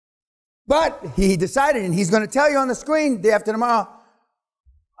But he decided, and he's going to tell you on the screen day after tomorrow,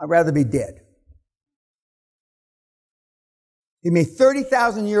 I'd rather be dead. He made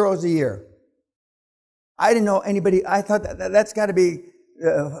 30,000 euros a year. I didn't know anybody, I thought that's got to be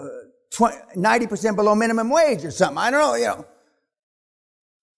 90% below minimum wage or something. I don't know, you know.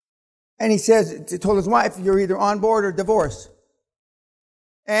 And he told his wife, you're either on board or divorce.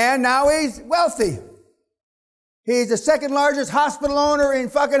 And now he's wealthy. He's the second largest hospital owner in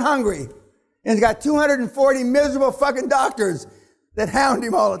fucking Hungary. And he's got 240 miserable fucking doctors that hound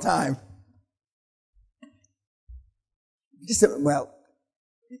him all the time. Well,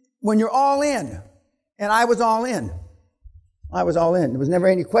 when you're all in, and I was all in. I was all in. There was never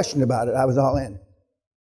any question about it. I was all in.